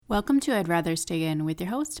Welcome to I'd Rather Stay In with your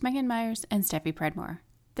hosts Megan Myers and Steffi Predmore.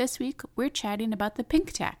 This week, we're chatting about the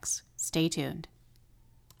pink tax. Stay tuned.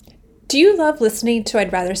 Do you love listening to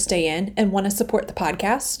I'd Rather Stay In and want to support the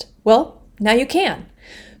podcast? Well, now you can.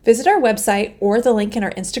 Visit our website or the link in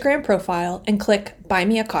our Instagram profile and click Buy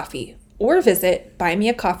Me a Coffee, or visit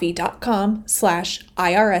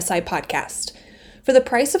buymeacoffee.com/IRSI podcast. For the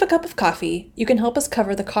price of a cup of coffee, you can help us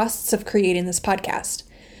cover the costs of creating this podcast.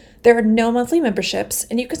 There are no monthly memberships,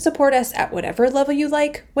 and you can support us at whatever level you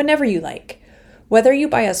like, whenever you like. Whether you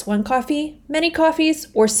buy us one coffee, many coffees,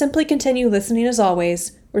 or simply continue listening as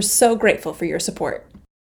always, we're so grateful for your support.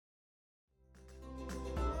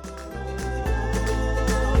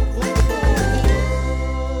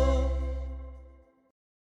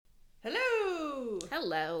 Hello!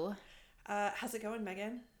 Hello. How's it going,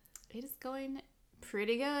 Megan? It is going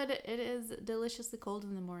pretty good. It is deliciously cold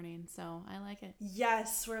in the morning, so I like it.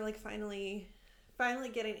 Yes, we're like finally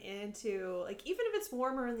getting into, like, even if it's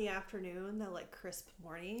warmer in the afternoon, the like crisp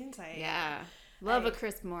mornings. Love a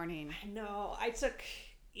crisp morning. I know. I took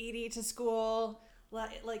Edie to school,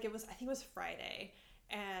 like it was, I think it was Friday,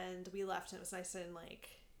 and we left and it was nice and like,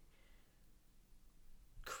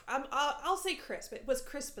 I'll say crisp. It was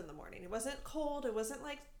crisp in the morning. It wasn't cold. It wasn't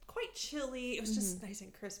like quite chilly. It was just nice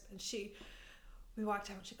and crisp. And we walked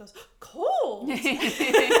out and she goes, cold.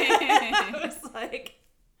 I was like,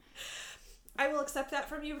 I will accept that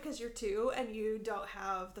from you because you're 2 and you don't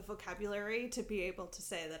have the vocabulary to be able to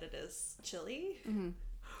say that it is chilly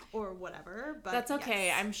or whatever. But that's okay.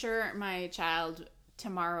 Yes. I'm sure my child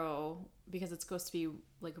tomorrow, because it's supposed to be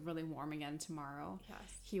like really warm again tomorrow,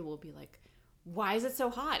 he will be like, why is it so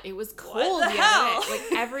hot? It was cold the other day.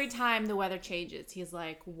 Like every time the weather changes, he's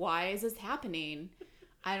like, why is this happening?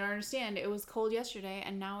 I don't understand. It was cold yesterday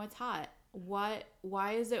and now it's hot. Why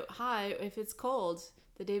is it hot if it's cold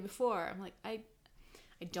the day before? I'm like, I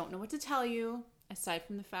don't know what to tell you, aside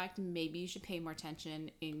from the fact maybe you should pay more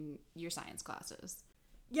attention in your science classes.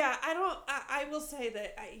 Yeah, I will say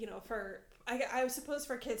that, I suppose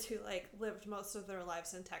for kids who like lived most of their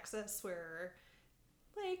lives in Texas where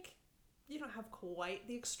like you don't have quite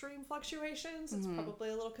the extreme fluctuations. It's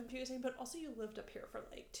probably a little confusing, but also you lived up here for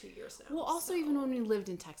like 2 years now. Well, also even when we lived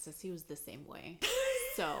in Texas, he was the same way.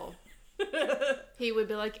 So he would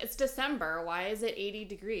be like, it's December. Why is it 80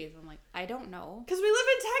 degrees? I'm like, I don't know. Because we live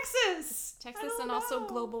in Texas. Also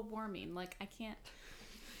global warming. Like, I can't.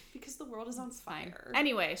 Because the world is on fire.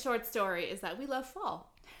 Anyway, short story is that we love fall.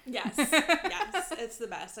 Yes, it's the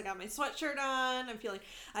best. I got my sweatshirt on.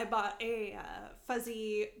 I bought a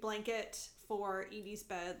fuzzy blanket for Edie's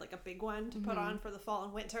bed, like a big one to put on for the fall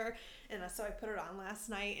and winter. And so I put it on last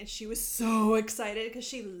night and she was so excited because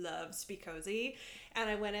she loves to be cozy. And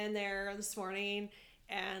I went in there this morning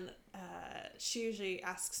and she usually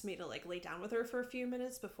asks me to like lay down with her for a few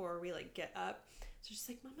minutes before we like get up. So she's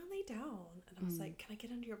like, Mama, lay down. And I was like, can I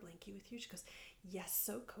get under your blanket with you? She goes, yes,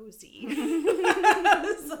 so cozy. I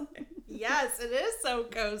was like, yes, it is so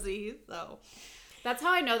cozy. So that's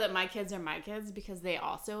how I know that my kids are my kids, because they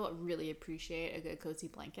also really appreciate a good cozy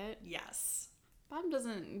blanket. Yes. Bob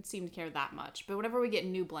doesn't seem to care that much, but whenever we get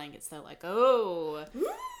new blankets, they're like, oh.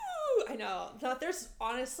 Ooh, I know. There's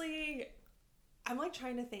honestly, I'm like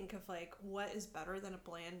trying to think of like what is better than a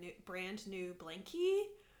brand new blankie.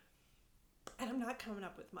 And I'm not coming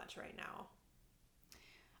up with much right now.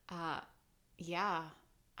 Yeah.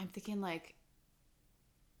 I'm thinking like,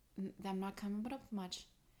 I'm not coming up with much.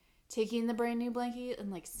 Taking the brand new blanket and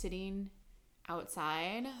like sitting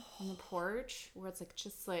outside on the porch where it's like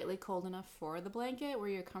just slightly cold enough for the blanket where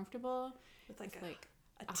you're comfortable. With like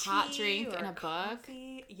a hot drink and a book.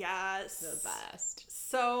 Yes. The best.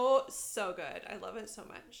 So good. I love it so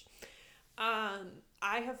much.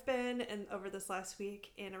 I have been over this last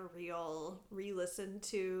week in a real re-listen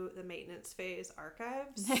to the Maintenance Phase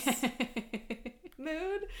archives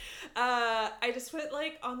mood. I just went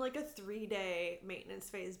like on like a 3-day Maintenance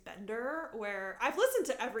Phase bender where I've listened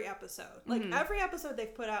to every episode. Like every episode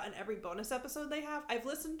they've put out and every bonus episode they have, I've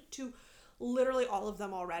listened to literally all of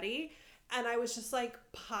them already. And I was just like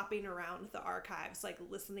popping around the archives, like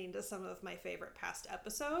listening to some of my favorite past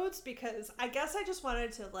episodes because I guess I just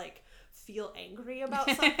wanted to like feel angry about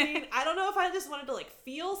something. I don't know if I just wanted to like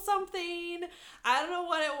feel something. I don't know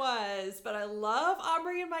what it was, but I love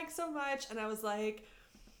Aubrey and Mike so much. And I was like,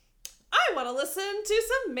 I want to listen to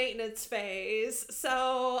some Maintenance Phase.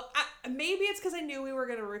 So maybe it's because I knew we were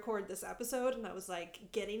going to record this episode and I was like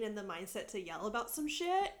getting in the mindset to yell about some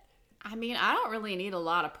shit. I mean, I don't really need a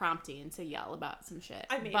lot of prompting to yell about some shit.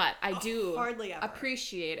 I mean, but I do hardly ever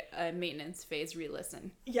appreciate a Maintenance Phase re-listen.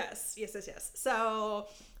 Yes. So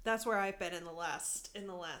That's where I've been in the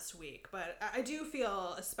last week. But I do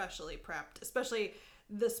feel especially prepped, especially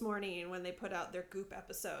this morning when they put out their Goop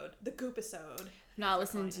episode. The Goop episode. Not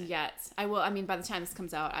listened to yet. I will. I mean, by the time this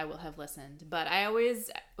comes out, I will have listened. But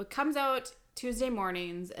it comes out Tuesday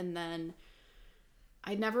mornings, and then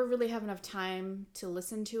I never really have enough time to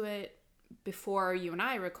listen to it before you and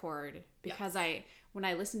I record, because when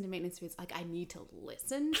I listen to Maintenance Fees, like, I need to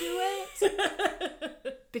listen to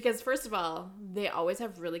it. Because first of all, they always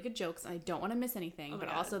have really good jokes, and I don't want to miss anything. But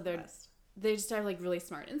also they just have like really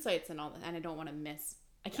smart insights and all that, and I don't want to miss.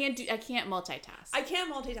 I can't multitask. I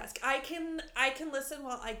can listen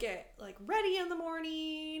while I get like ready in the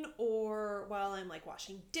morning, or while I'm like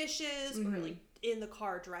washing dishes, or like in the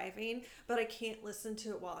car driving, but I can't listen to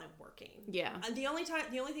it while I'm working. Yeah. And the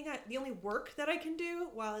only work that I can do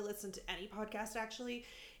while I listen to any podcast actually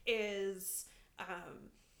is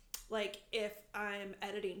like if I'm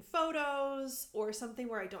editing photos or something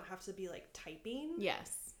where I don't have to be like typing.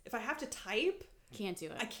 Yes. If I have to type, can't do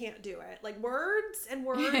it. I can't do it. Like words and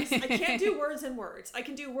words. I can't do words and words. I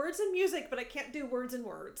can do words and music, but I can't do words and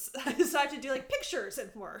words. So I have to do like pictures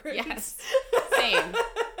and words. Yes. Same.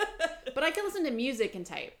 But I can listen to music and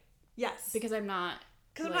type. Yes. Because I'm not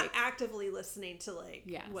actively listening to like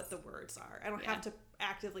what the words are. I don't have to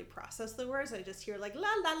actively process the words. I just hear like la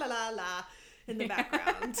la la la la in the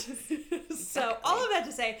background. Exactly. So all of that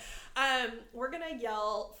to say, we're gonna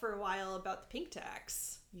yell for a while about the pink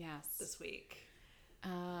tax. Yes. This week.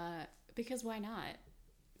 Because why not?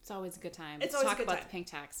 It's always a good time. Let's talk about the pink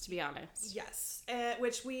tax, to be honest. Yes.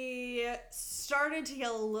 Which we started to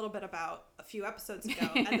yell a little bit about a few episodes ago.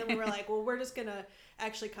 And then we were like, well, we're just going to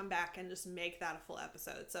actually come back and just make that a full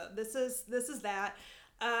episode. So this is that.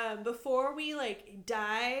 Before we like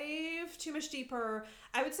dive too much deeper,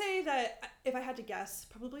 I would say that if I had to guess,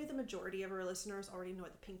 probably the majority of our listeners already know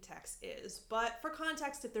what the pink tax is. But for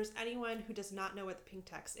context, if there's anyone who does not know what the pink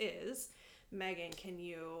tax is, Megan, can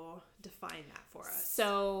you define that for us?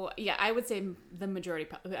 So, yeah, I would say I'm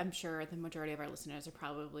sure the majority of our listeners are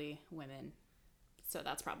probably women. So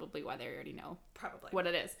that's probably why they already know what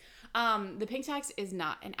it is. The pink tax is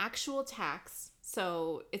not an actual tax.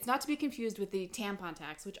 So it's not to be confused with the tampon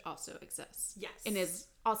tax, which also exists. Yes. And is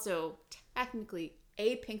also technically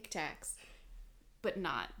a pink tax, but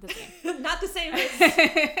not the same. Not the same.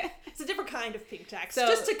 It's a different kind of pink tax, so,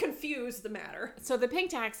 just to confuse the matter. So the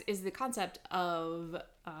pink tax is the concept of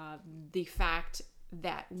the fact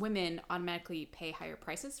that women automatically pay higher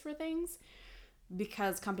prices for things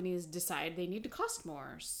because companies decide they need to cost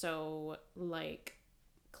more. So, like,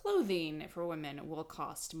 clothing for women will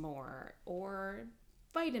cost more, or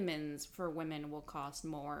vitamins for women will cost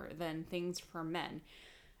more than things for men,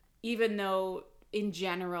 even though in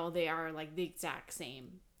general they are like the exact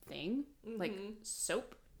same thing. Like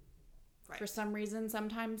soap for some reason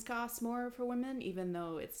sometimes costs more for women, even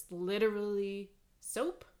though it's literally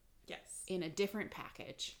soap in a different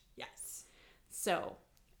package. So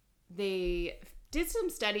they did some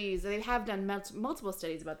studies. They have done multiple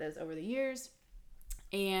studies about this over the years,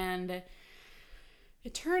 and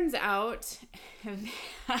it turns out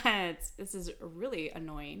that this is really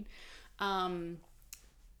annoying.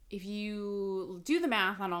 If you do the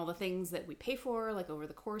math on all the things that we pay for, like over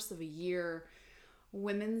the course of a year,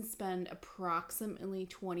 women spend approximately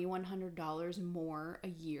 $2,100 more a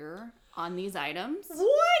year on these items.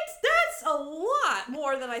 What? That's a lot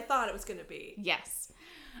more than I thought it was going to be. Yes.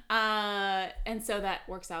 And so that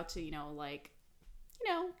works out to, like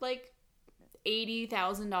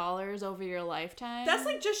 $80,000 over your lifetime. That's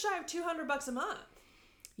like just shy of $200 a month.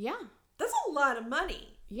 Yeah. That's a lot of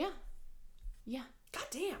money. Yeah. Yeah. God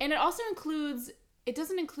damn. And it also includes,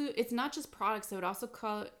 it's not just products, so it also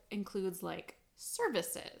includes like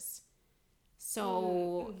services.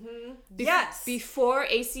 So before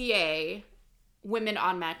ACA, women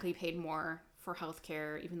automatically paid more for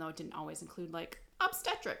healthcare, even though it didn't always include like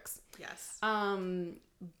obstetrics. Yes.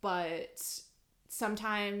 But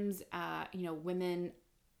sometimes, women,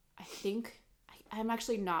 I think, I'm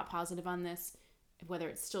actually not positive on this, whether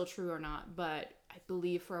it's still true or not, but I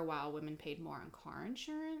believe for a while women paid more on car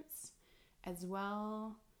insurance as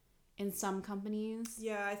well in some companies.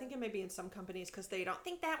 Yeah, I think it may be in some companies because they don't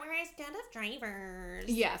think that we're as good as drivers.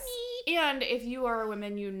 Yes. And if you are a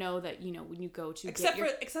woman, you know that, when you go to except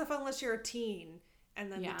for unless you're a teen,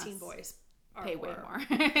 and then the teen boys pay way more.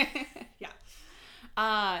 Yeah.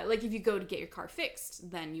 Like if you go to get your car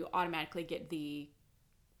fixed, then you automatically get the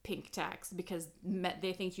pink tax because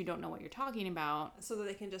they think you don't know what you're talking about. So that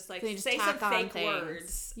they can just like say some fake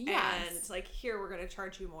words. Yes. And like, here, we're going to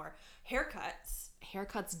charge you more. Haircuts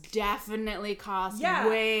definitely cost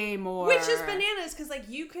way more. Which is bananas because like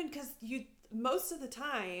most of the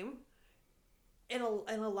time, in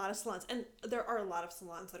a lot of salons, and there are a lot of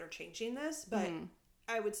salons that are changing this, but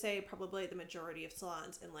I would say probably the majority of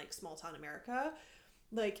salons in like small town America,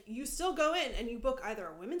 like you still go in and you book either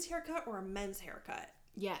a women's haircut or a men's haircut.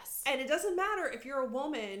 Yes. And it doesn't matter if you're a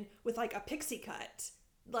woman with like a pixie cut,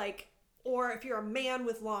 like, or if you're a man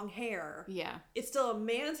with long hair. Yeah. It's still a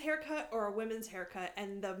man's haircut or a women's haircut,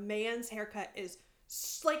 and the man's haircut is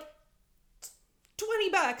like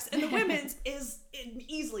 $20 and the women's is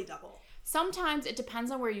easily double. Sometimes it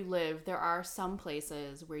depends on where you live. There are some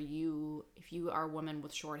places where if you are a woman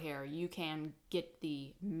with short hair, you can get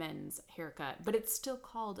the men's haircut, but it's still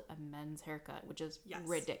called a men's haircut, which is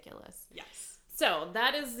ridiculous. Yes. So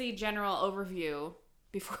that is the general overview.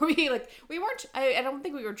 Before we weren't, I don't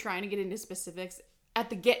think we were trying to get into specifics at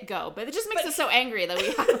the get-go, but it just makes us so angry that we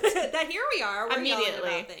have to. That here we are, we're immediately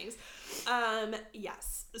yelling about things.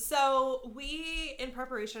 Yes. So we, in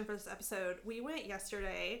preparation for this episode, we went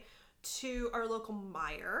yesterday to our local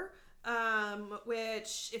Meijer,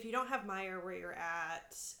 which if you don't have Meijer where you're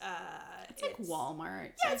at, it's like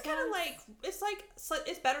Walmart. Yeah, it's kind of like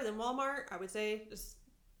it's better than Walmart. I would say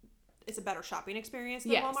it's a better shopping experience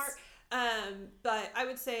than Walmart. But I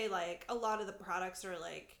would say like a lot of the products are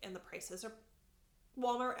like, and the prices are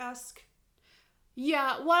Walmart-esque.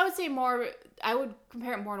 Yeah, well, I would say I would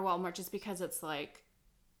compare it more to Walmart just because it's like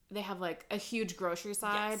they have like a huge grocery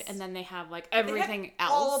side, and then they have like everything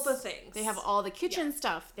else. All of the things. They have all the kitchen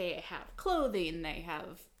stuff. They have clothing. They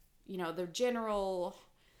have, their general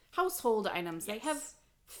household items. They have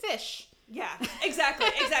fish. Yeah, exactly.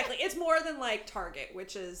 It's more than like Target,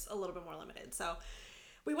 which is a little bit more limited. So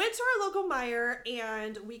we went to our local Meijer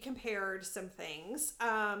and we compared some things.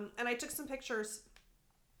 And I took some pictures.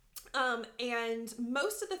 And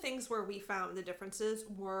most of the things where we found the differences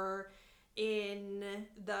were in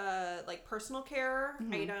the like personal care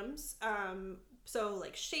items. So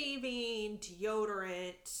like shaving,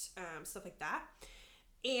 deodorant, stuff like that.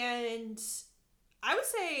 And I would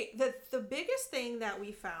say that the biggest thing that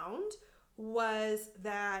we found was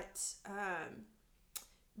that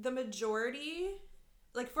the majority,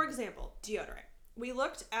 like for example, deodorant. We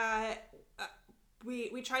looked at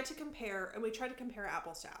we tried to compare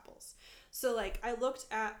apples to apples. So like I looked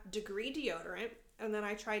at Degree deodorant, and then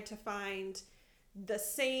I tried to find the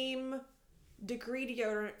same Degree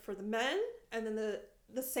deodorant for the men and then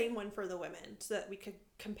the same one for the women so that we could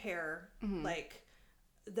compare like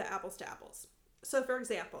the apples to apples. So for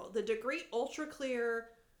example, the Degree Ultra Clear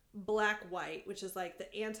Black White, which is like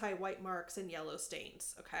the anti-white marks and yellow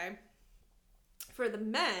stains, okay? For the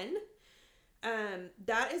men,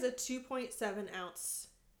 that is a 2.7 ounce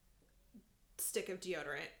stick of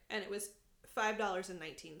deodorant, and it was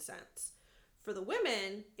 $5.19. For the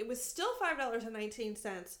women, it was still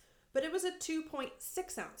 $5.19, but it was a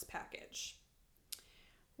 2.6 ounce package.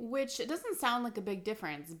 Which it doesn't sound like a big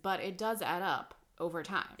difference, but it does add up over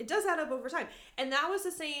time. It does add up over time. And that was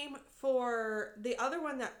the same for the other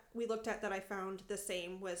one that we looked at that I found the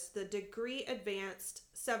same was the Degree Advanced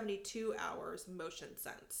 72 Hours Motion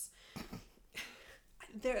Sense.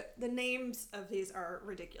 The names of these are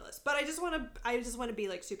ridiculous, but I just want to be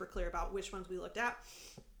like super clear about which ones we looked at.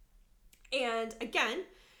 And again,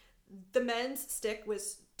 the men's stick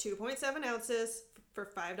was 2.7 ounces for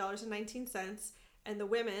 $5.19, and the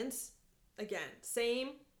women's, again,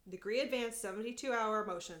 same Degree Advanced 72-hour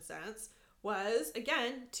motion sense was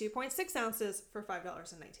again 2.6 ounces for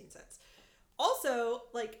 $5.19. Also,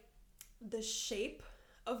 like the shape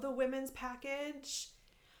of the women's package.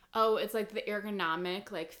 Oh, it's like the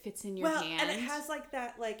ergonomic, like fits in your hand. And it has like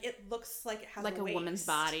that, like it looks like it has like a woman's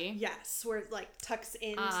body. Yes, where it like tucks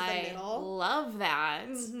into the middle. I love that.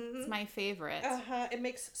 It's my favorite. It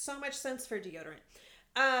makes so much sense for deodorant.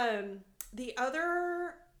 Then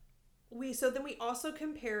we also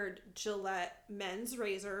compared Gillette men's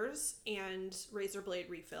razors and razor blade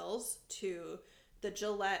refills to the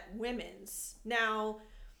Gillette women's. Now,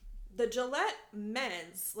 the Gillette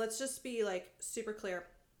men's, let's just be like super clear.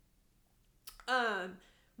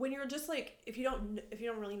 When you're just like, if you don't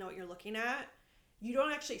really know what you're looking at, you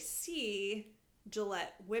don't actually see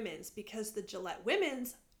Gillette women's because the Gillette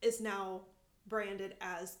women's is now branded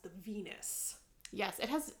as the Venus. Yes, it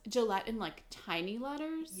has Gillette in like tiny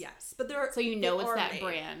letters. Yes, but they're so it's that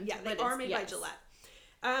brand. Yeah, they are made by Gillette.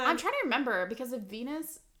 I'm trying to remember because of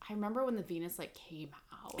Venus. I remember when the Venus like came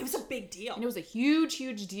out. It was a big deal, and it was a huge,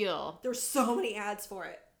 huge deal. There were so many ads for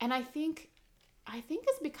it, and I think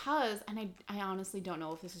it's because, and I honestly don't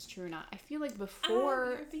know if this is true or not. I feel like before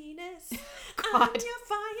I'm your Venus, God. I'm your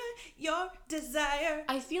fire, your desire.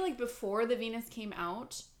 I feel like before the Venus came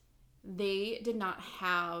out, they did not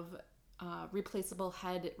have replaceable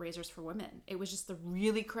head razors for women. It was just the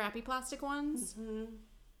really crappy plastic ones. Mm-hmm.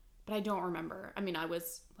 But I don't remember. I mean, I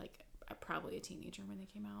was like probably a teenager when they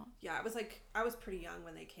came out. Yeah, I was pretty young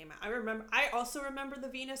when they came out. I also remember the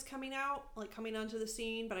Venus coming out, like coming onto the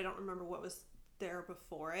scene, but I don't remember what was there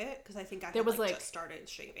before it because I think I had just started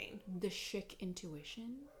shaving. The Schick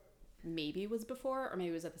Intuition maybe was before, or maybe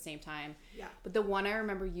it was at the same time. Yeah. But the one I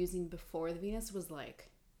remember using before the Venus was like,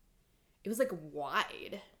 it was like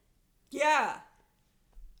wide. Yeah.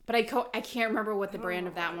 But I can't remember what the brand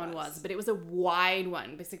of that one was, but it was a wide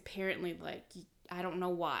one. Because apparently, like, I don't know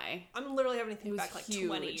why. I'm literally having to think back like huge.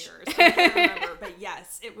 20 years. I can't remember, but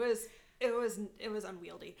yes, it was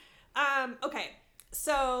unwieldy. Okay,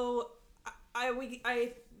 so we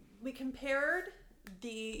compared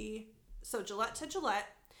Gillette to Gillette,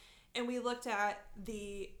 and we looked at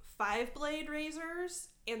the 5-blade razors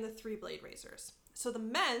and the 3-blade razors. So the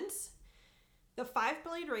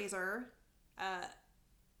 5-blade razor,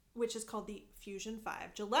 which is called the Fusion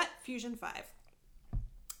 5, Gillette Fusion 5.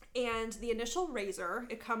 And the initial razor,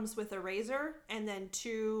 it comes with a razor and then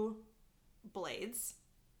 2 blades,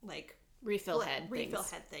 like refill head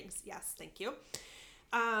things. Yes, thank you.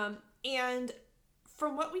 And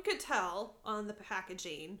from what we could tell on the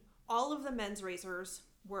packaging, all of the men's razors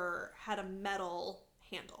had a metal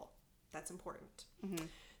handle. That's important. Mm-hmm.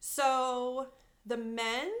 So the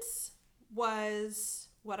men's was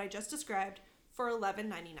what I just described for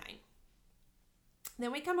 $11.99.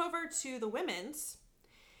 Then we come over to the women's,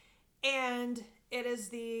 and it is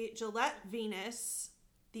the Gillette Venus.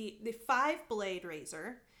 The 5-blade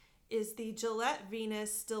razor is the Gillette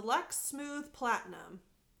Venus Deluxe Smooth Platinum,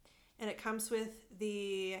 and it comes with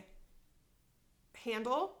the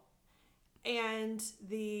handle and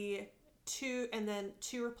the two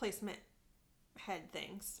replacement head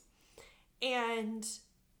things. And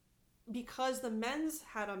because the men's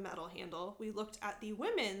had a metal handle, we looked at the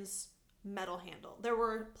women's metal handle. There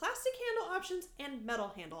were plastic handle options and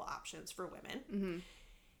metal handle options for women. Mm-hmm.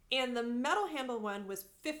 And the metal handle one was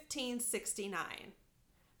 $15.69.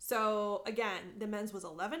 So again, the men's was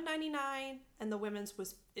 $11.99 and the women's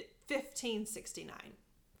was $15.69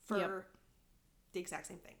 for the exact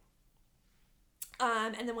same thing.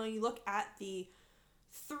 And then when you look at the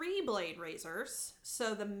 3-blade razors,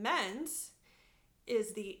 so the men's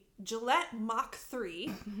is the Gillette Mach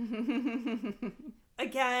 3.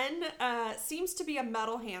 Again, seems to be a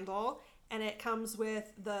metal handle, and it comes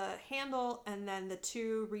with the handle and then the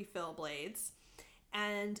 2 refill blades.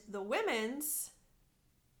 And the women's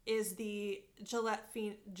is the Gillette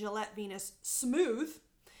Venus Smooth.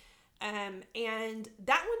 And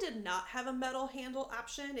that one did not have a metal handle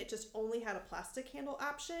option. It just only had a plastic handle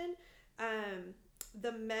option.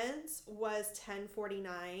 The men's was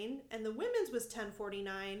 $10.49 and the women's was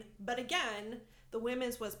 $10.49. But again, the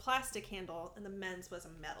women's was plastic handle and the men's was a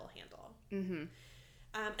metal handle. Mm-hmm.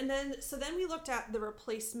 And then we looked at the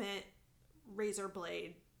replacement razor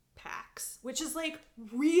blade packs, which is like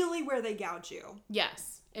really where they gouge you.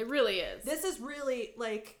 Yes, it really is. This is really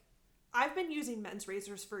like, I've been using men's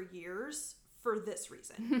razors for years for this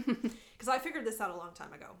reason. Because I figured this out a long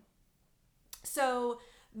time ago. So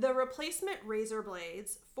the replacement razor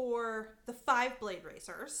blades for the 5-blade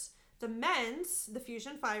razors, the men's, the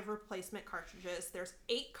Fusion 5 replacement cartridges, there's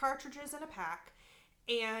 8 cartridges in a pack,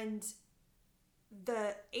 and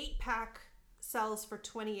the 8-pack sells for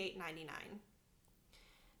 $28.99.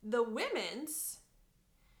 The women's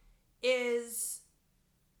is,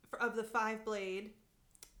 of the 5-blade,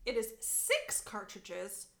 it is 6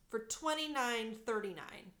 cartridges for $29.39.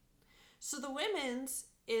 So the women's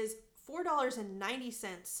is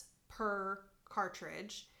 $4.90 per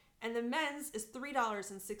cartridge, and the men's is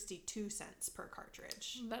 $3.62 per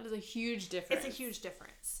cartridge. That is a huge difference. It's a huge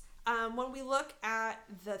difference. When we look at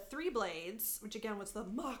the 3 blades, which again was the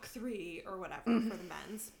Mach 3 or whatever for the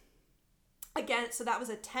men's, again, so that was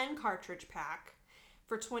a 10 cartridge pack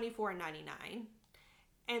for $24.99.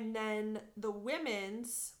 And then the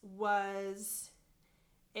women's was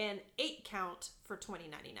an 8 count for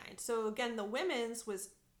 $20.99. So again, the women's was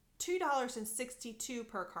 $2.62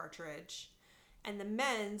 per cartridge, and the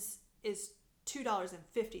men's is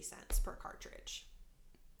 $2.50 per cartridge.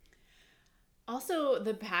 Also,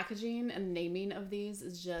 the packaging and naming of these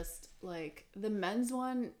is just like, the men's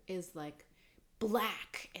one is like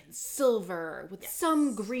black and silver with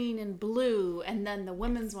some green and blue, and then the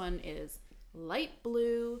women's one is light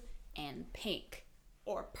blue and pink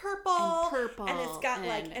or purple, and it's got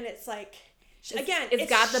it's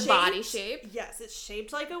got the body shape. Yes, it's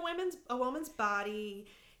shaped like a woman's body.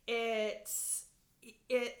 It's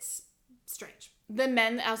strange. The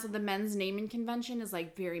men's naming convention is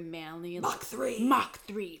like very manly. Mach 3. Mach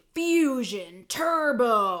 3. Fusion.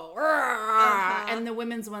 Turbo. And the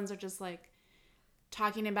women's ones are just like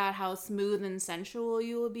talking about how smooth and sensual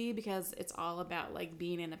you will be because it's all about like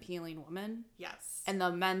being an appealing woman. Yes. And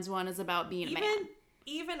the men's one is about being a man.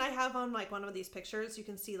 Even I have on like one of these pictures, you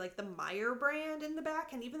can see like the Meyer brand in the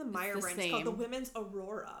back, and even the Meyer brand is called the Women's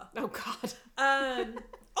Aurora. Oh God.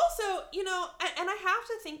 Also, you know, and I have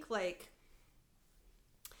to think like,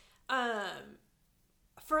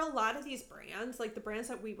 for a lot of these brands, like the brands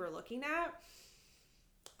that we were looking at,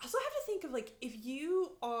 I also have to think of like, if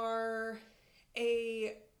you are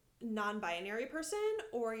a non-binary person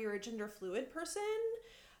or you're a gender fluid person,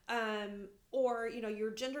 or, you know,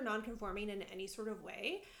 you're gender non-conforming in any sort of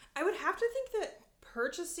way, I would have to think that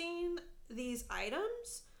purchasing these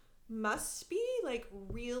items must be like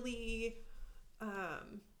really,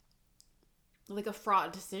 like a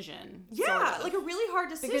fraud decision. Yeah, like a really hard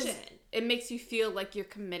decision. Because it makes you feel like you're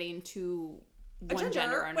committing to one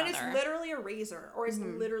gender or another. When it's literally a razor or it's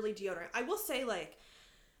literally deodorant. I will say, like,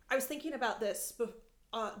 I was thinking about this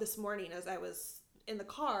this morning as I was in the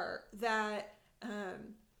car, that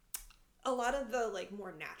a lot of the like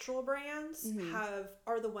more natural brands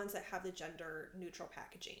are the ones that have the gender neutral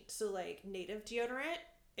packaging. So like Native deodorant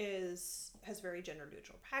has very gender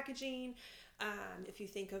neutral packaging. If you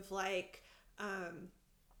think of like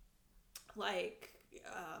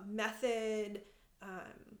Method,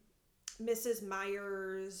 Mrs.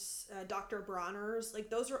 Meyer's, Dr. Bronner's,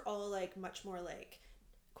 like those are all like much more like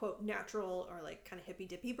quote natural or like kind of hippy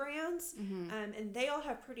dippy brands, and they all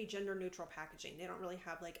have pretty gender neutral packaging. They don't really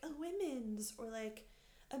have like a women's or like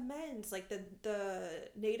a men's. Like the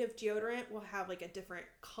Native deodorant will have like a different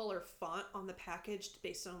color font on the package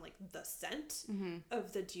based on like the scent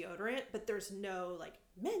of the deodorant, but there's no like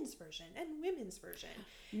men's version and women's version.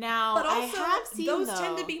 Now, but also, I have seen those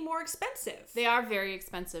tend to be more expensive. They are very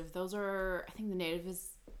expensive. Those are, I think the Native is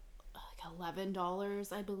like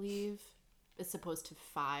 $11, I believe. It's supposed to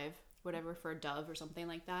 $5, whatever, for a Dove or something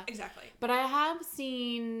like that. Exactly. But I have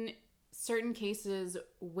seen certain cases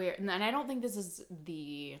where, and I don't think this is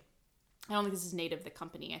Native, the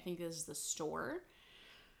company. I think this is the store,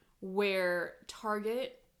 where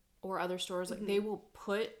Target or other stores, like they will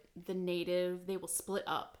put the Native, they will split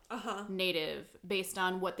up Native based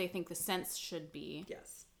on what they think the scents should be.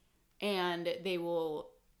 Yes. And they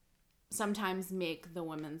will sometimes make the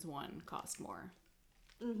women's one cost more.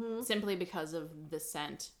 Simply because of the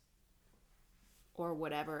scent or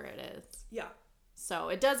whatever it is. Yeah. So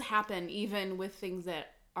it does happen even with things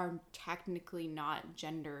that are technically not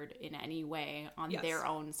gendered in any way on their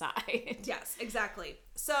own side. Yes, exactly.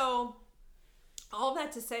 So all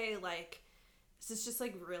that to say, like, this is just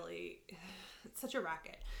like really, it's such a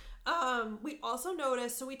racket. We also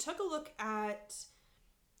noticed, so we took a look at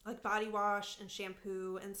like body wash and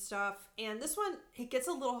shampoo and stuff, and this one, it gets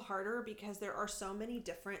a little harder because there are so many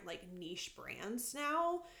different like niche brands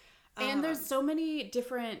now, and there's so many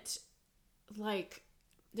different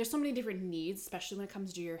needs, especially when it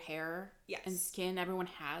comes to your hair and skin. Everyone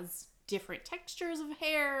has different textures of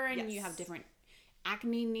hair, and you have different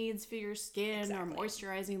acne needs for your skin or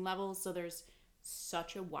moisturizing levels, so there's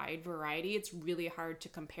such a wide variety. It's really hard to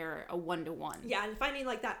compare a one-to-one. Yeah, and finding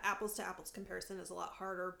like that apples to apples comparison is a lot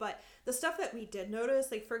harder. But the stuff that we did notice,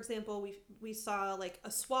 like for example, we saw like a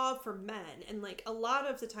Suave for men, and like a lot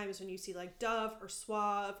of the times when you see like Dove or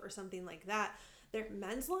Suave or something like that, their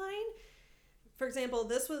men's line, for example,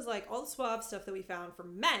 this was like all the Suave stuff that we found for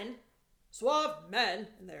men, Suave men,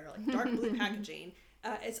 and they're like dark blue packaging.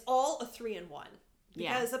 It's all a 3-in-1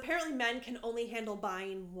 because apparently men can only handle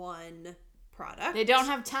buying one product. They don't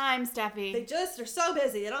have time, Steffi. They just are so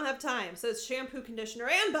busy. They don't have time. So it's shampoo, conditioner,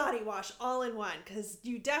 and body wash all in one, because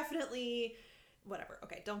you definitely, whatever.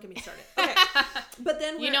 Okay, don't get me started. Okay, but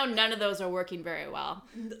then none of those are working very well.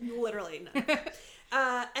 Literally none.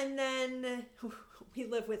 And then we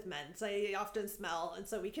live with men, so they often smell, and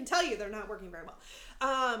so we can tell you they're not working very well.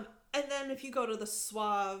 And then if you go to the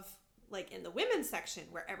Suave, like in the women's section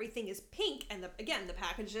where everything is pink, and the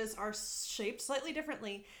packages are shaped slightly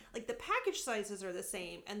differently, like the package sizes are the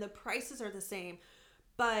same and the prices are the same,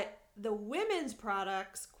 but the women's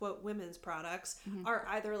products, quote women's products, are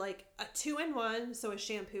either like a 2-in-1, so a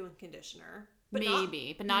shampoo and conditioner, but not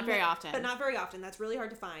very often. But not very often. That's really hard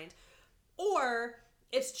to find. Or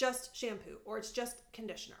it's just shampoo, or it's just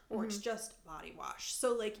conditioner, or it's just body wash.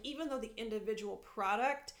 So like even though the individual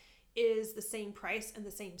product is the same price and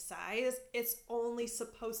the same size, it's only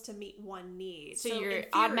supposed to meet one need. So you're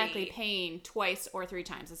automatically paying twice or 3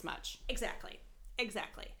 times as much. Exactly.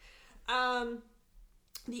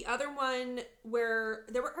 The other one where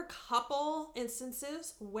there were a couple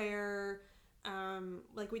instances where,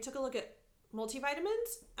 like we took a look at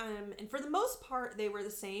multivitamins, and for the most part they were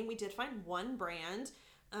the same. We did find one brand,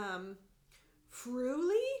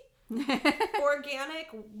 Fruly, organic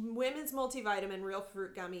women's multivitamin real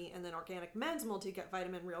fruit gummy, and then organic men's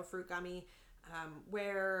multivitamin real fruit gummy,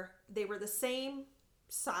 where they were the same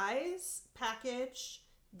size package.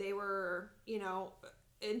 They were, you know,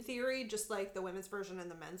 in theory, just like the women's version and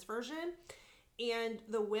the men's version. And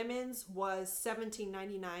the women's was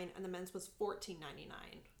 $17.99 and the men's was $14.99.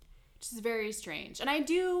 Which is very strange. And I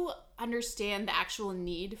do understand the actual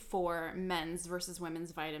need for men's versus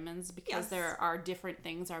women's vitamins because there are different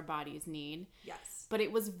things our bodies need. Yes. But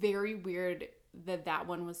it was very weird that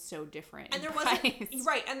one was so different. And there wasn't,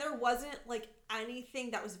 right, and there wasn't like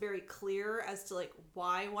anything that was very clear as to like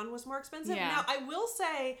why one was more expensive. Yeah. Now, I will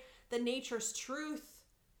say the Nature's Truth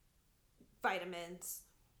vitamins,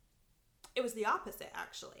 it was the opposite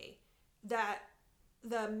actually. That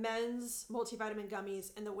the men's multivitamin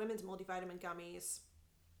gummies and the women's multivitamin gummies,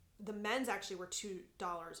 the men's actually were $2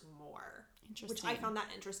 more. Interesting. Which I found that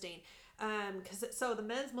interesting. So the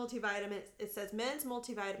men's multivitamin, it says men's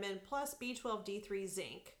multivitamin plus B12, D3,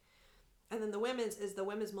 zinc. And then the women's is the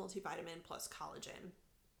women's multivitamin plus collagen.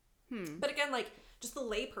 But again, like just the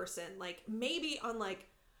layperson, like maybe on like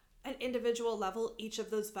an individual level, each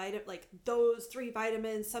of those those 3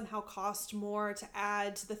 vitamins somehow cost more to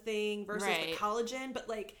add to the thing versus the collagen. But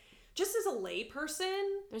like, just as a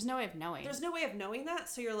layperson, there's no way of knowing. There's no way of knowing that.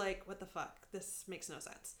 So you're like, what the fuck? This makes no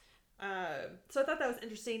sense. So I thought that was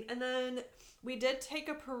interesting. And then we did take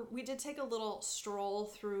a little stroll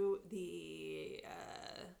through the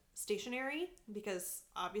stationery because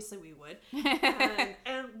obviously we would.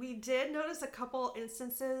 And we did notice a couple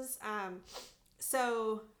instances.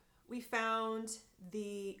 So we found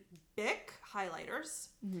the Bic highlighters.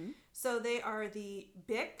 Mm-hmm. So they are the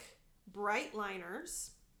Bic Bright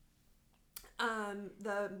Liners.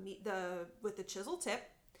 The with the chisel tip.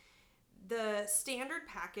 The standard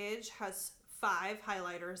package has 5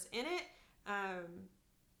 highlighters in it.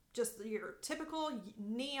 Just your typical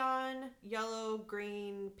neon, yellow,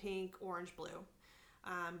 green, pink, orange, blue.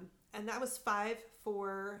 And that was 5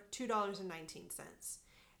 for $2.19.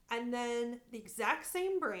 And then the exact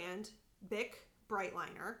same brand, Bic Bright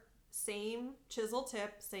Liner, same chisel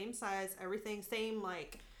tip, same size, everything, same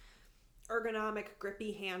like ergonomic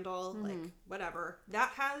grippy handle, like whatever.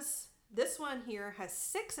 This one here has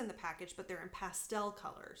 6 in the package, but they're in pastel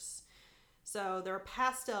colors. So they're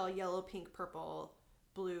pastel, yellow, pink, purple,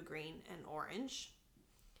 blue, green, and orange.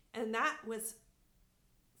 And that was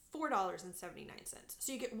 $4.79.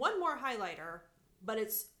 So you get one more highlighter, but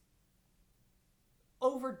it's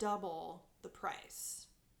over double the price.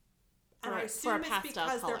 And I assume it's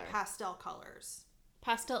because they're pastel colors.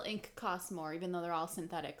 Pastel ink costs more, even though they're all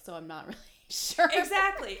synthetic, so I'm not really sure.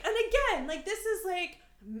 Exactly. And again, like this is like,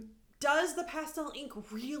 does the pastel ink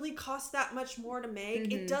really cost that much more to make?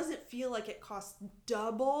 Mm-hmm. It doesn't feel like it costs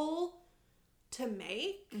double to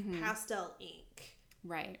make pastel ink.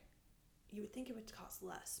 Right. You would think it would cost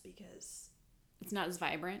less because it's not as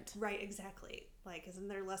vibrant. Right, exactly. Like, isn't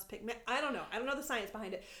there less pigment? I don't know. I don't know the science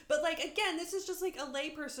behind it. But like, again, this is just like a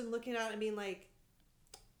layperson looking at it and being like,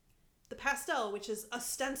 the pastel, which is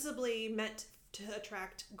ostensibly meant to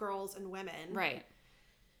attract girls and women. Right.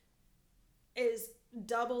 Is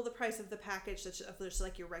double the price of the package of just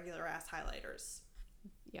like your regular ass highlighters.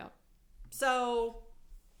 Yep. So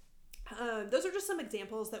those are just some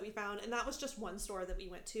examples that we found, and that was just one store that we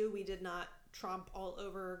went to. We did not tromp all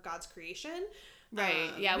over God's creation.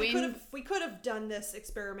 Right. Yeah. We could have done this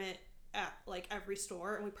experiment at like every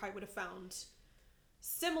store, and we probably would have found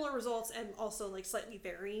similar results and also like slightly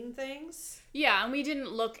varying things. Yeah, and we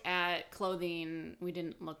didn't look at clothing. We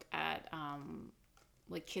didn't look at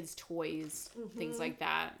like kids' toys, things like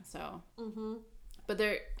that. So, but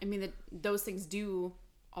those things do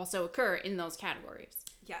also occur in those categories.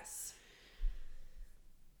 Yes.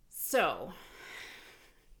 So,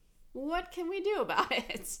 what can we do about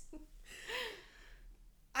it?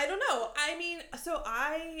 I don't know. I mean,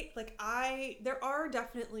 there are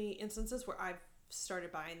definitely instances where I've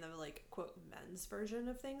started buying the like quote men's version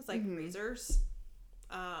of things like razors,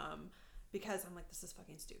 because I'm like, this is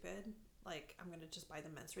fucking stupid. Like, I'm gonna just buy the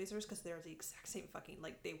men's razors because they're the exact same fucking,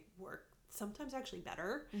 like, they work sometimes actually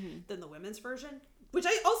better than the women's version, which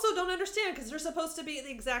I also don't understand because they're supposed to be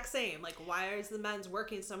the exact same. Like, why is the men's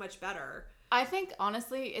working so much better? I think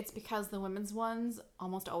honestly it's because the women's ones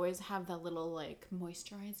almost always have that little like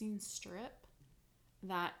moisturizing strip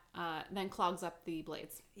that then clogs up the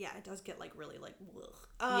blades. Yeah, it does get like really like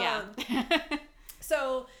ugh. Yeah.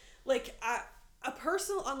 So like a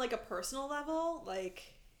personal level, like,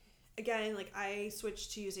 again, like, I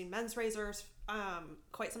switched to using men's razors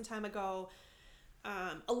quite some time ago.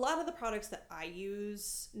 A lot of the products that I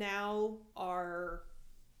use now are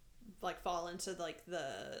like fall into like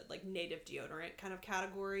the like native deodorant kind of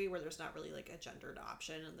category, where there's not really like a gendered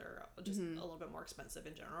option, and they're just a little bit more expensive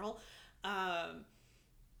in general. But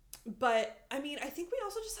I mean, I think we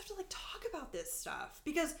also just have to like talk about this stuff,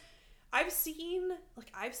 because I've seen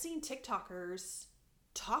TikTokers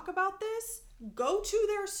talk about this, go to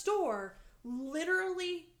their store,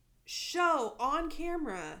 literally show on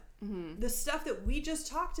camera the stuff that we just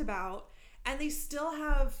talked about, and they still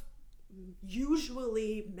have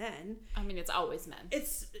usually men. I mean, it's always men.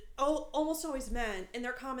 It's almost always men in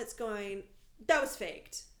their comments going, that was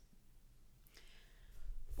faked.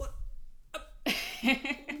 What?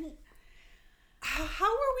 How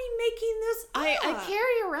are we making this up? I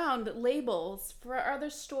carry around labels for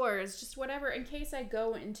other stores, just whatever, in case I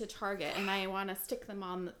go into Target and I want to stick them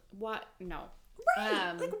on what? No.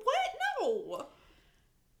 Right. Like, what? No.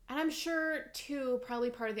 And I'm sure, too, probably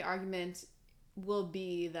part of the argument will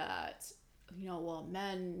be that, you know, well,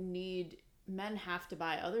 men have to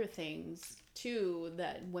buy other things, too,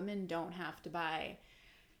 that women don't have to buy.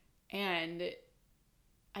 And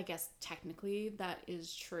I guess technically that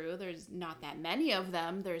is true. There's not that many of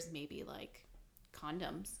them. There's maybe like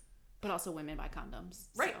condoms, but also women buy condoms.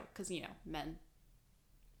 Right. Because, you know, men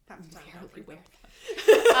rarely wear them.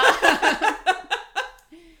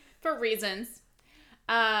 For reasons.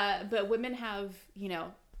 But women have, you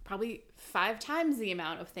know, probably 5 times the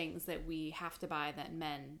amount of things that we have to buy that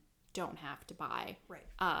men don't have to buy. Right.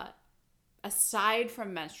 Aside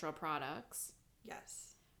from menstrual products.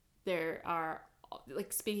 Yes. There are,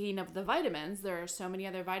 like, speaking of the vitamins, there are so many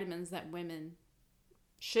other vitamins that women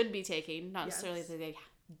should be taking. Not necessarily that they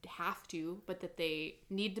have to, but that they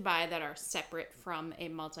need to buy, that are separate from a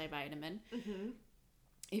multivitamin. Mm-hmm.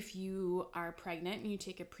 If you are pregnant and you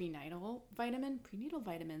take a prenatal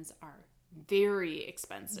vitamins are very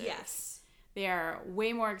expensive. Yes. They are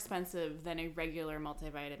way more expensive than a regular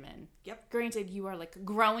multivitamin. Yep. Granted, you are like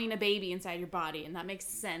growing a baby inside your body, and that makes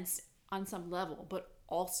sense on some level, but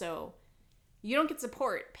also you don't get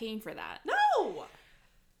support paying for that. No!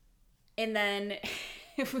 And then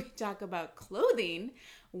if we talk about clothing,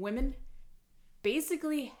 women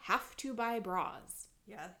basically have to buy bras.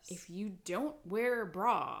 Yes. If you don't wear a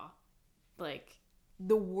bra, like,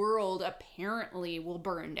 the world apparently will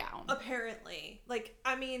burn down. Apparently. Like,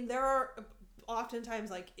 I mean, there are oftentimes,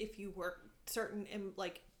 like, if you work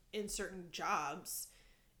in certain jobs,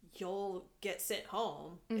 you'll get sent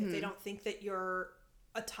home if they don't think that your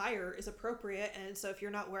attire is appropriate. And so if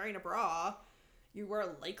you're not wearing a bra, you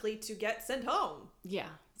are likely to get sent home. Yeah.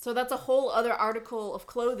 So that's a whole other article of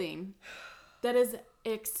clothing that is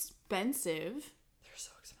expensive. They're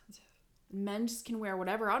so expensive. Men just can wear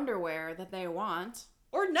whatever underwear that they want.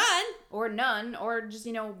 Or none. Or just,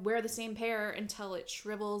 you know, wear the same pair until it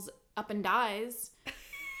shrivels up and dies.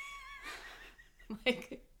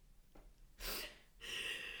 Like,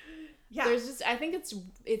 yeah. There's just, I think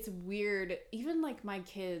it's weird. Even like my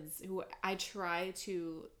kids, who I try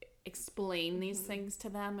to explain these things to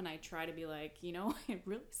them, and I try to be like, you know, it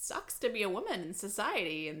really sucks to be a woman in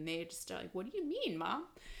society, and they just are like, what do you mean, Mom?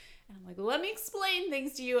 And I'm like, let me explain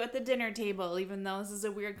things to you at the dinner table, even though this is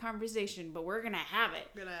a weird conversation, but we're gonna have it.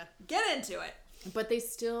 We're gonna get into it. But they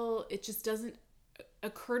still, it just doesn't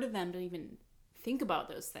occur to them to even think about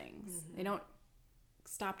those things. Mm-hmm. They don't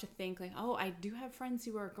stop to think like, oh, I do have friends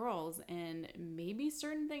who are girls, and maybe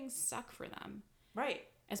certain things suck for them. Right.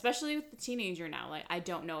 Especially with the teenager now. Like, I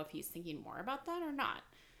don't know if he's thinking more about that or not.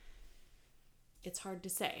 It's hard to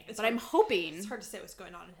say. I'm hoping... It's hard to say what's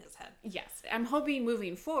going on in his head. Yes. I'm hoping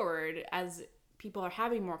moving forward, as people are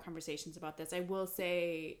having more conversations about this, I will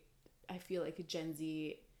say, I feel like Gen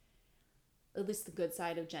Z, at least the good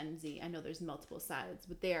side of Gen Z, I know there's multiple sides,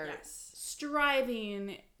 but they are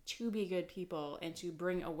striving to be good people and to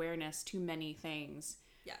bring awareness to many things.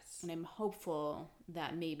 Yes. And I'm hopeful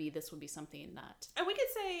that maybe this will be something that... And we could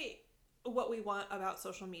say what we want about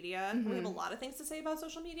social media. Mm-hmm. We have a lot of things to say about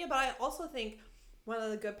social media, but I also think one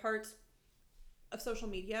of the good parts of social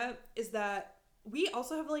media is that we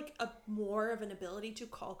also have like a more of an ability to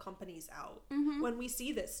call companies out when we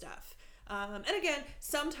see this stuff. And again,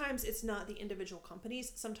 sometimes it's not the individual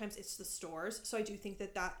companies, sometimes it's the stores. So I do think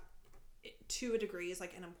that to a degree is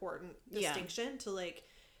like an important distinction to like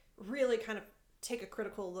really kind of take a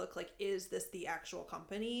critical look, like, is this the actual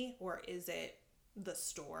company or is it the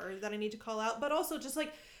store that I need to call out? But also just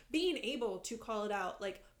like being able to call it out,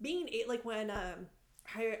 like when I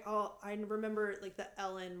remember like the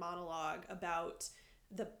Ellen monologue about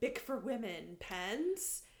the Bic for Women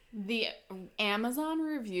pens. The Amazon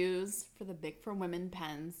reviews for the Bic for Women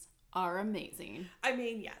pens are amazing. I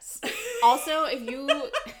mean, yes. Also,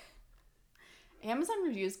 Amazon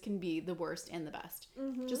reviews can be the worst and the best.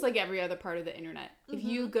 Mm-hmm. Just like every other part of the internet. Mm-hmm. If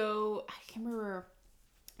you go, I can't remember,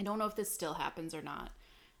 I don't know if this still happens or not,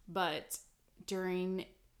 but during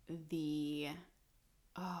the,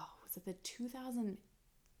 was it the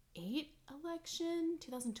 2008 election?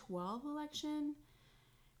 2012 election?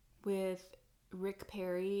 With Rick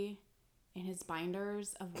Perry and his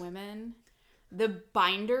binders of women. The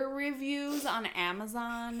binder reviews on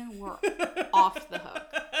Amazon were off the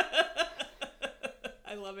hook.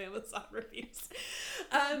 I love Amazon reviews.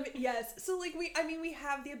 Yes. So like we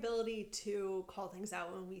have the ability to call things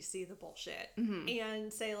out when we see the bullshit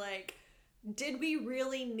and say like, did we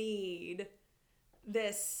really need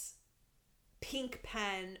this pink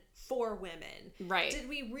pen for women? Right. Did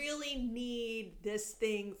we really need this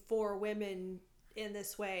thing for women in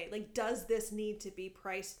this way? Like, does this need to be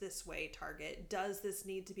priced this way, Target? Does this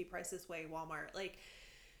need to be priced this way, Walmart? Like,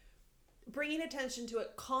 bringing attention to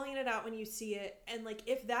it, calling it out when you see it, and like,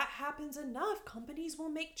 if that happens enough, companies will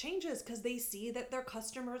make changes because they see that their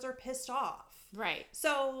customers are pissed off. Right.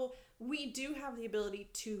 So we do have the ability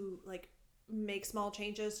to like make small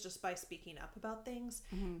changes just by speaking up about things.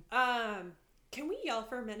 Mm-hmm. Can we yell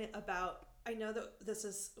for a minute about, I know that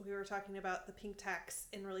we were talking about the pink tax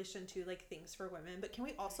in relation to like things for women, but can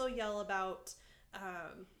we also yell about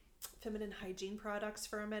feminine hygiene products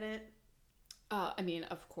for a minute? I mean,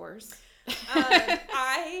 of course.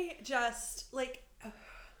 I just like,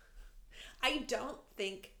 I don't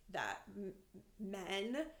think that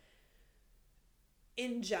men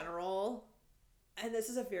in general, and this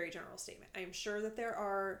is a very general statement, I'm sure that there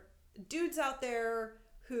are dudes out there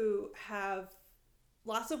who have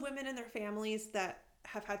lots of women in their families that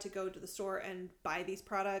have had to go to the store and buy these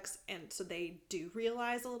products, and so they do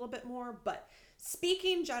realize a little bit more. But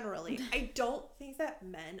speaking generally, I don't think that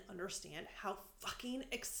men understand how fucking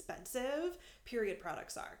expensive period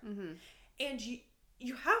products are. Mm-hmm. And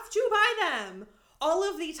you have to buy them all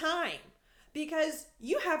of the time because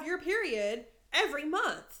you have your period every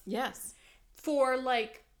month. Yes. For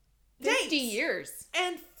like 50 days. Years.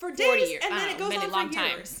 And for days. Years. And then it goes on for years.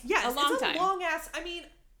 Times. Yes. A long time. It's a long ass. I mean,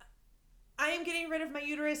 I am getting rid of my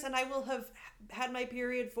uterus and I will have had my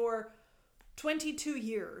period for 22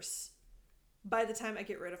 years by the time I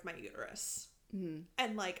get rid of my uterus. Mm-hmm.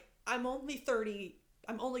 And like, I'm only 30.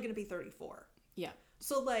 I'm only going to be 34. Yeah.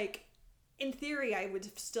 So like, in theory, I would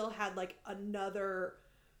have still had like another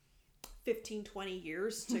 15, 20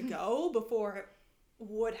 years to go before it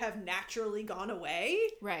would have naturally gone away.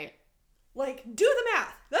 Right. Like, do the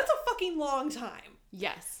math. That's a fucking long time.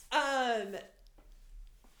 Yes. And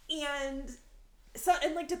so,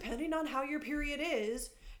 and like, depending on how your period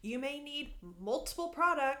is, you may need multiple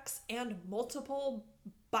products and multiple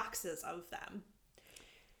boxes of them.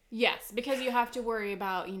 Yes, because you have to worry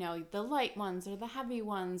about, you know, the light ones or the heavy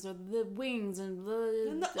ones or the wings and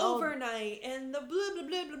the overnight and the blah, blah,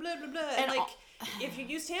 blah, blah, blah, blah, blah. And like, if you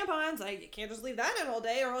use tampons, like, you can't just leave that in all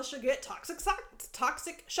day or else you'll get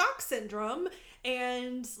toxic shock syndrome.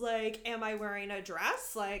 And like, am I wearing a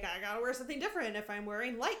dress? Like, I gotta wear something different if I'm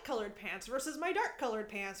wearing light colored pants versus my dark colored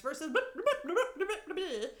pants versus blah, blah, blah, blah, blah,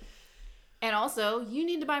 blah. And also, you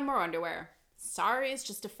need to buy more underwear. Sorry, it's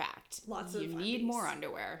just a fact. You need more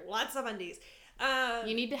underwear. Lots of undies.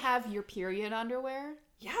 You need to have your period underwear.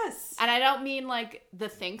 Yes. And I don't mean like the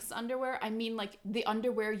Thinx underwear. I mean like the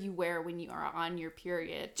underwear you wear when you are on your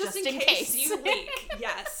period. Just in case you leak.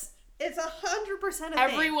 Yes. It's 100% a thing.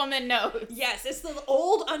 Every woman knows. Yes, it's the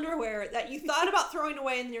old underwear that you thought about throwing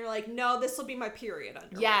away and you're like, no, this will be my period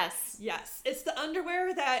underwear. Yes. Yes. It's the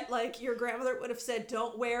underwear that like your grandmother would have said,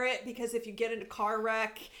 don't wear it because if you get in a car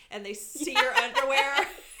wreck and they see your underwear,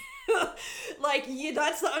 like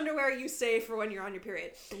that's the underwear you save for when you're on your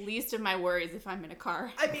period. The least of my worries if I'm in a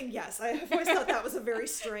car. I mean, yes, I've always thought that was a very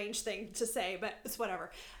strange thing to say, but it's whatever.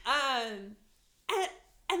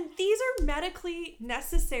 And these are medically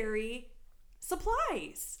necessary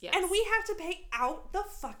supplies. Yes. And we have to pay out the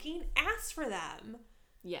fucking ass for them.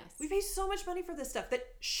 Yes. We pay so much money for this stuff that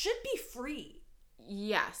should be free.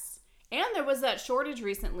 Yes. And there was that shortage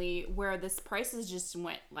recently where this prices just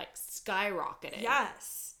went like skyrocketed.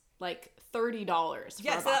 Yes. Like $30 for a box of tampons.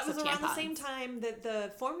 Yes, that was around the same time that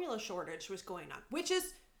the formula shortage was going on, which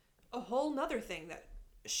is a whole nother thing that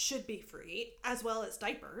should be free, as well as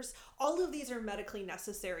diapers. All of these are medically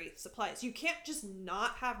necessary supplies. You can't just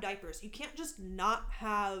not have diapers. You can't just not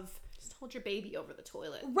have... Just hold your baby over the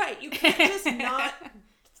toilet. Right. You can't just not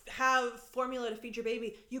have formula to feed your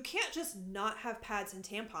baby. You can't just not have pads and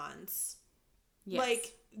tampons. Yes.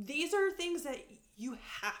 Like, these are things that you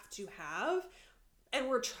have to have, and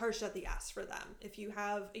we're charged at the ass for them. If you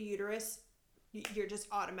have a uterus, you're just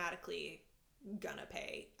automatically gonna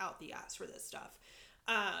pay out the ass for this stuff.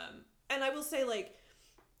 And I will say, like,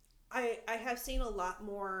 I have seen a lot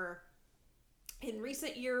more in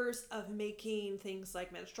recent years of making things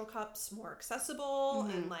like menstrual cups more accessible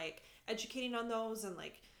and like educating on those, and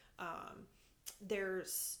like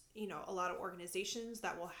there's, you know, a lot of organizations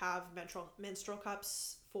that will have menstrual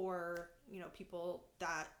cups for, you know, people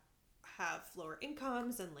that have lower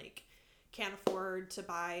incomes and like can't afford to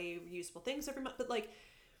buy reusable things every month. But like,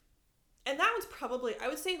 and that one's probably, I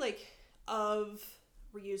would say, like, of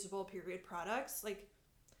reusable period products, like,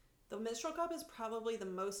 the menstrual cup is probably the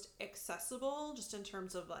most accessible, just in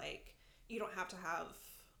terms of, like, you don't have to have,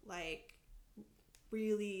 like,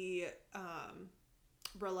 really,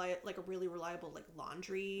 like a really reliable, like,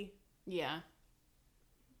 laundry. Yeah.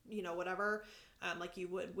 You know, whatever, like you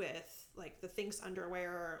would with, like, the Thinx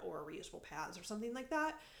underwear or reusable pads or something like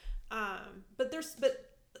that. But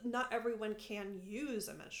not everyone can use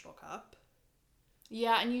a menstrual cup.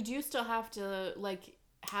 Yeah, and you do still have to, like,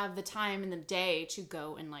 have the time in the day to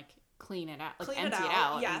go and, like, clean it out, like, empty it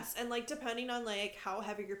out. Yes, and like, depending on, like, how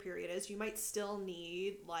heavy your period is, you might still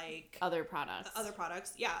need, like, other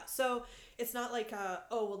products. Yeah, so it's not like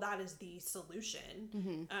oh, well, that is the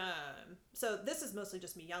solution. So this is mostly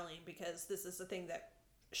just me yelling, because this is a thing that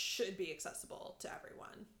should be accessible to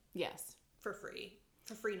everyone. Yes. For free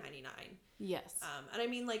 $99. Yes. And I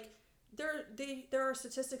mean, like, there are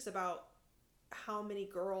statistics about how many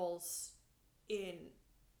girls in,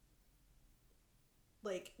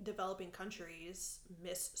 like, developing countries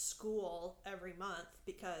miss school every month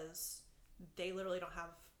because they literally don't have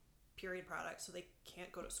period products, so they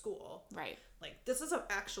can't go to school. Right. Like, this is an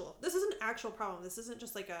actual problem. This isn't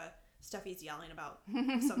just like a Steffi's yelling about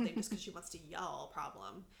something just because she wants to yell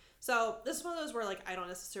problem. So this is one of those where, like, I don't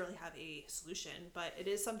necessarily have a solution, but it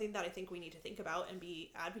is something that I think we need to think about and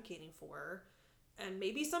be advocating for. And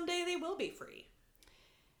maybe someday they will be free.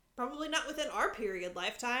 Probably not within our period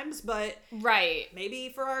lifetimes, but right, maybe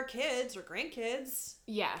for our kids or grandkids.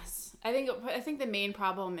 Yes. I think the main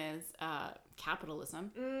problem is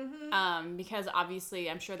capitalism. Because obviously,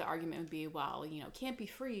 I'm sure the argument would be, well, you know, it can't be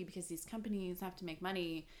free because these companies have to make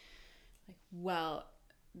money. Like, well,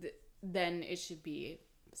 then it should be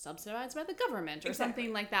subsidized by the government or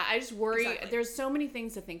something like that. I just worry. There's so many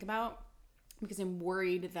things to think about, because I'm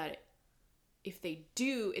worried that if they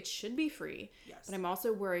do, it should be free. Yes. But I'm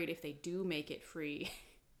also worried if they do make it free.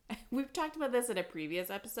 We've talked about this in a previous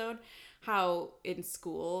episode, how in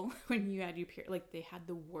school, when you had your period, like, they had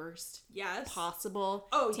the worst possible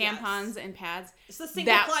tampons and pads. It's the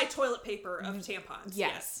single-ply toilet paper of tampons.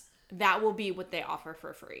 Yes. That will be what they offer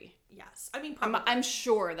for free. Yes. I mean, probably. I'm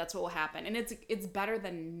sure that's what will happen. And it's better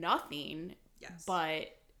than nothing. Yes.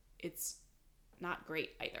 But it's not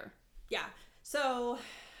great either. Yeah. So,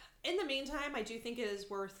 in the meantime, I do think it is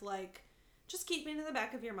worth, like, just keeping in the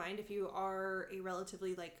back of your mind, if you are a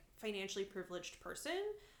relatively, like, financially privileged person,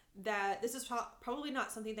 that this is probably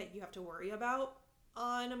not something that you have to worry about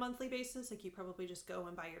on a monthly basis. Like, you probably just go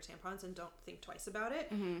and buy your tampons and don't think twice about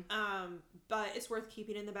it. But it's worth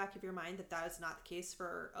keeping in the back of your mind that is not the case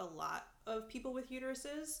for a lot of people with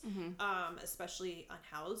uteruses, especially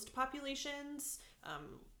unhoused populations,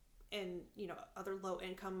 and, you know, other low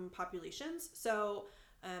income populations. So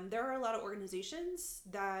there are a lot of organizations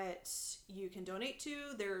that you can donate to.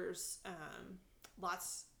 There's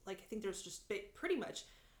lots, like, I think there's just pretty much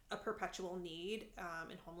a perpetual need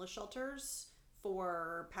in homeless shelters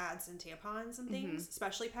for pads and tampons and things,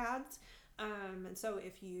 especially pads. And so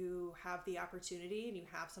if you have the opportunity and you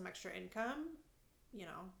have some extra income, you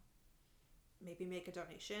know, maybe make a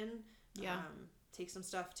donation. Take some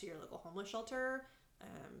stuff to your local homeless shelter.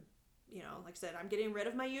 You know, like I said, I'm getting rid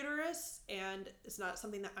of my uterus, and it's not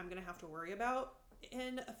something that I'm going to have to worry about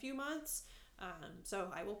in a few months.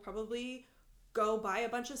 So I will probably go buy a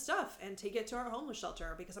bunch of stuff and take it to our homeless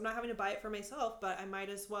shelter, because I'm not having to buy it for myself, but I might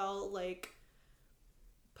as well, like,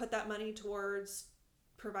 put that money towards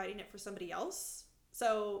providing it for somebody else.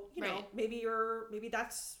 So, you know, maybe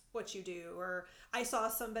that's what you do. Or I saw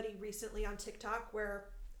somebody recently on TikTok where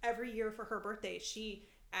every year for her birthday, she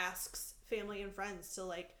asks family and friends to,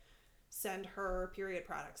 like, send her period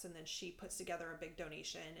products, and then she puts together a big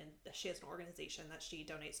donation, and she has an organization that she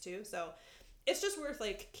donates to. So it's just worth,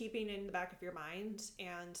 like, keeping in the back of your mind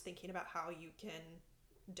and thinking about how you can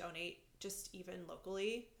donate, just even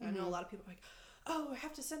locally. I know a lot of people are like, oh, I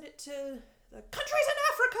have to send it to the countries in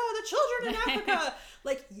Africa, the children in Africa.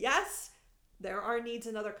 Like, yes, there are needs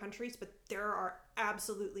in other countries, but there are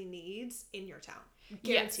absolutely needs in your town.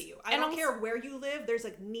 Guarantee you. I don't care where you live. There's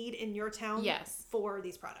a need in your town for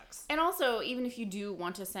these products. And also, even if you do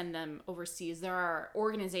want to send them overseas, there are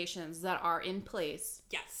organizations that are in place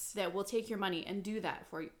that will take your money and do that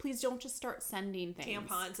for you. Please don't just start sending things.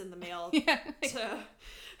 Tampons in the mail to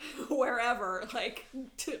wherever. Like,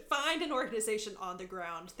 to find an organization on the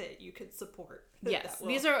ground that you could support. Yes,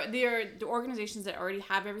 these are the organizations that already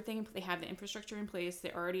have everything. They have the infrastructure in place.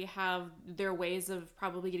 They already have their ways of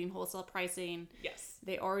probably getting wholesale pricing. Yes,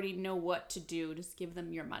 they already know what to do. Just give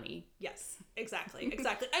them your money. Yes, exactly. And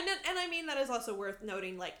I mean, that is also worth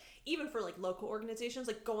noting. Like, even for like local organizations,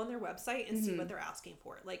 like, go on their website and see what they're asking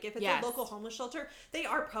for. Like, if it's a local homeless shelter, they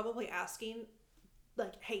are probably asking,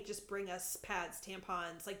 like, hey, just bring us pads,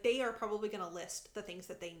 tampons. Like, they are probably going to list the things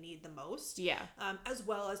that they need the most. Yeah. As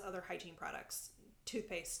well as other hygiene products,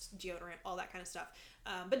 toothpaste, deodorant, all that kind of stuff.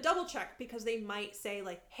 But double check, because they might say,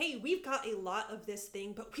 like, hey, we've got a lot of this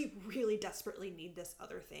thing, but we really desperately need this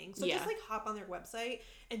other thing. So just, like, hop on their website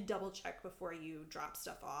and double check before you drop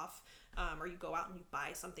stuff off, or you go out and you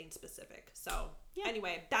buy something specific. So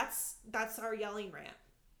anyway, that's our yelling rant.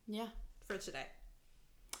 Yeah. For today.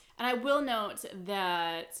 And I will note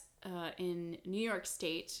that in New York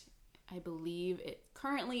State, I believe it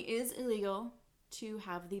currently is illegal to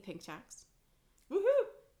have the pink tax. Woohoo!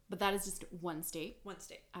 But that is just one state. One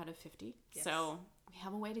state. Out of 50. Yes. So we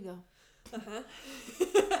have a way to go. Uh-huh.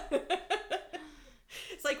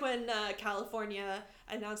 It's like when California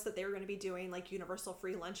announced that they were going to be doing, like, universal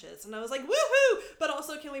free lunches. And I was like, woohoo! But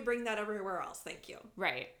also, can we bring that everywhere else? Thank you.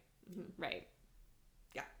 Right. Mm-hmm. Right.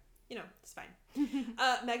 Yeah. You know, it's fine.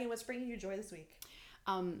 Megan, what's bringing you joy this week?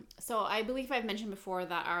 So I believe I've mentioned before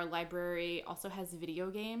that our library also has video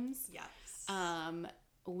games. Yes.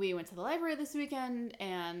 We went to the library this weekend,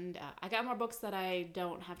 and I got more books that I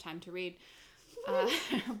don't have time to read.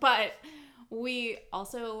 But we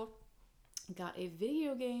also got a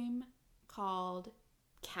video game called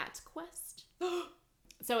Cat Quest.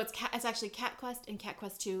 So it's actually Cat Quest and Cat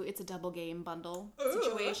Quest 2. It's a double game bundle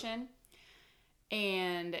situation.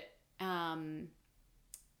 And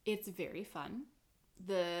it's very fun.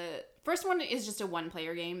 The first one is just a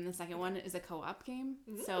one-player game, and the second one is a co-op game.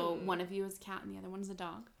 So one of you is a cat and the other one is a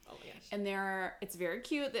dog. Oh my gosh! And it's very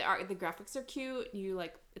cute. The graphics are cute.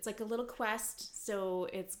 It's like a little quest, so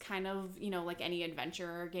it's kind of, you know, like any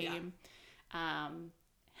adventure game. Yeah.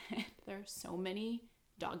 There are so many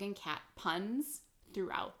dog and cat puns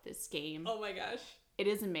throughout this game. Oh my gosh! It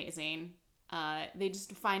is amazing. They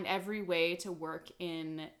just find every way to work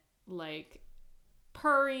in, like,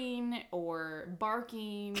 purring or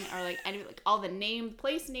barking, or like any, like, all the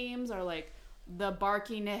place names are like the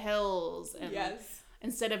Barking Hills, and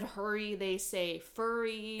instead of hurry they say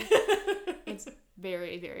furry. It's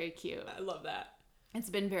very, very cute. I love that. It's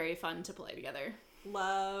been very fun to play together.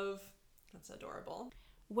 Love. That's adorable.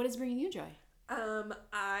 What is bringing you joy?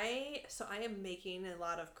 I am making a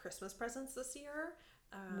lot of Christmas presents this year.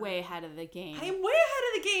 Way ahead of the game. I am way ahead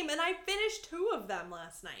of the game, and I finished 2 of them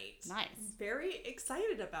last night. Nice. Very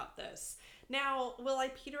excited about this. Now, will I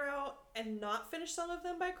peter out and not finish some of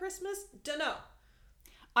them by Christmas? Dunno.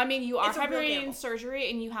 I mean, you are having surgery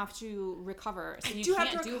and you have to recover, so you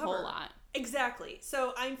can't do a whole lot. Exactly.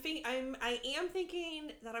 So I am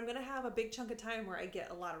thinking that I'm gonna have a big chunk of time where I get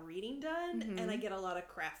a lot of reading done and I get a lot of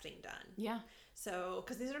crafting done. Yeah. So,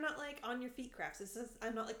 because these are not like on your feet crafts.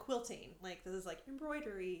 I'm not like quilting. Like, this is like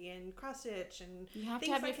embroidery and cross stitch and you have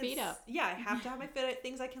to have your feet up. Yeah, I have to have my feet up.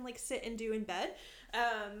 Things I can like sit and do in bed.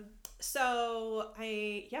 So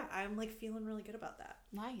I'm like feeling really good about that.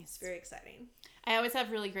 Nice. It's very exciting. I always have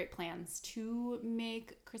really great plans to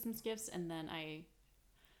make Christmas gifts, and then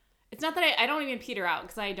it's not that I don't even peter out,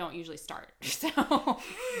 because I don't usually start. So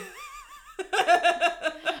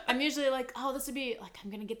I'm usually like, oh, this would be like, I'm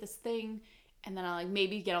gonna get this thing, and then I'll like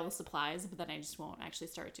maybe get all the supplies, but then I just won't actually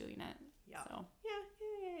start doing it. Yeah. So.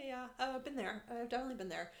 Yeah. I've been there. I've definitely been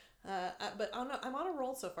there. But I'm on a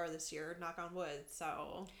roll so far this year, knock on wood.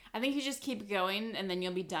 So I think you just keep going, and then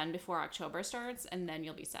you'll be done before October starts, and then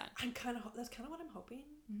you'll be set. That's kind of what I'm hoping.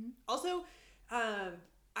 Mm-hmm. Also,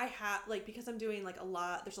 I have, like, because I'm doing like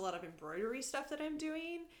there's a lot of embroidery stuff that I'm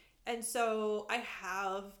doing, and so I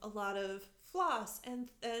have a lot of floss and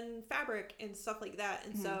fabric and stuff like that,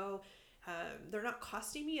 and so they're not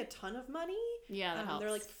costing me a ton of money. Yeah, that helps.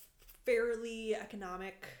 They're like fairly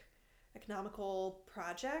economical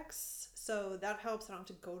projects, so that helps. I don't have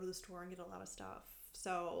to go to the store and get a lot of stuff.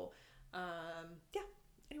 So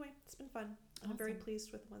anyway, it's been fun. Awesome. I'm very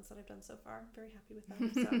pleased with the ones that I've done so far. I'm very happy with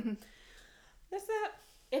them. So that's that.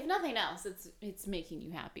 If nothing else, it's making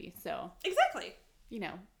you happy. So exactly, you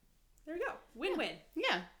know, there we go. Win-win.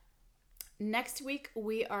 Yeah. next week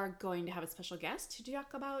we are going to have a special guest to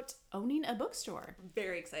talk about owning a bookstore.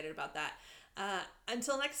 Very excited about that.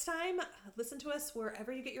 Until next time, listen to us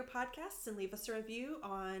wherever you get your podcasts and leave us a review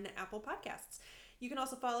on Apple Podcasts. You can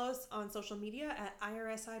also follow us on social media at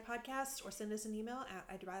IRSI Podcast or send us an email at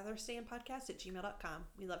I'd rather stay in podcast@gmail.com.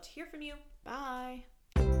 We love to hear from you. Bye.